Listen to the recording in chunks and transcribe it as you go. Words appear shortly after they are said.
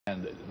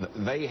And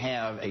they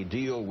have a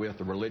deal with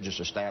the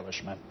religious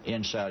establishment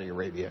in Saudi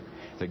Arabia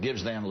that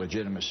gives them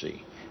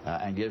legitimacy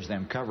and gives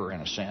them cover, in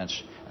a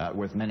sense,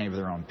 with many of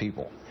their own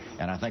people.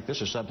 And I think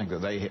this is something that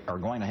they are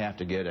going to have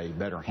to get a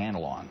better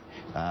handle on.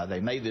 They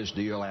made this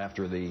deal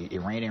after the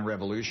Iranian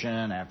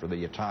Revolution, after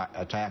the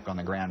attack on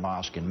the Grand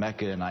Mosque in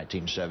Mecca in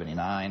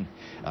 1979,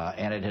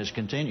 and it has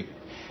continued.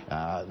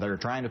 They're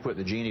trying to put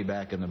the genie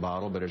back in the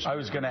bottle, but it's... I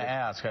was going to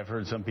ask, I've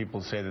heard some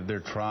people say that they're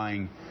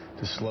trying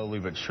to slowly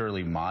but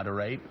surely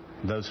moderate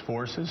those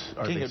forces.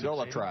 King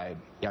Abdullah tried.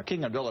 Yeah,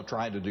 King Abdullah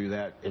tried to do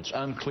that. It's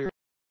unclear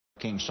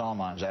what King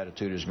Salman's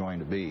attitude is going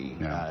to be.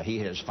 Yeah. He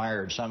has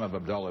fired some of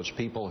Abdullah's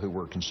people who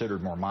were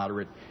considered more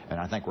moderate, and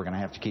I think we're going to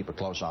have to keep a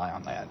close eye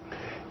on that.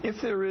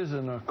 If there is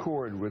an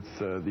accord with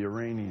the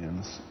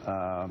Iranians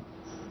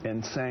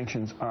and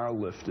sanctions are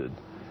lifted,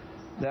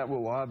 that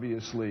will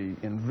obviously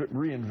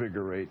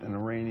reinvigorate an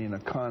Iranian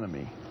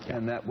economy,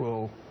 and that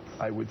will,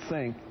 I would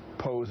think,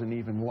 pose an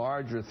even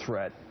larger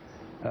threat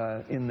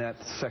in that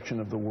section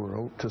of the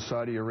world, to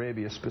Saudi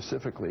Arabia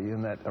specifically,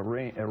 in that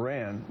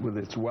Iran, with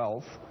its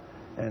wealth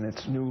and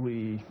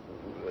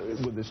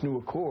with this new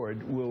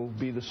accord, will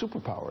be the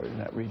superpower in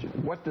that region.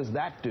 What does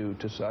that do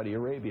to Saudi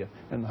Arabia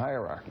and the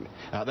hierarchy?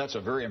 That's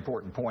a very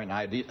important point.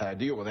 I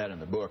deal with that in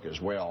the book as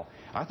well.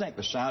 I think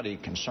the Saudi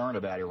concern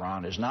about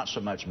Iran is not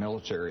so much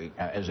military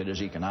as it is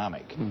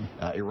economic.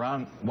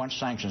 Iran, once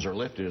sanctions are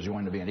lifted, is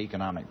going to be an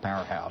economic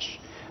powerhouse.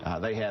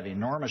 They have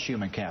enormous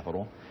human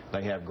capital.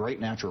 They have great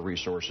natural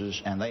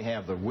resources, and they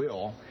have the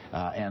will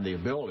and the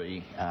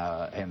ability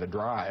and the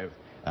drive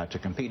to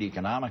compete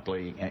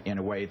economically in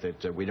a way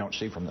that we don't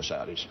see from the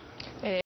Saudis.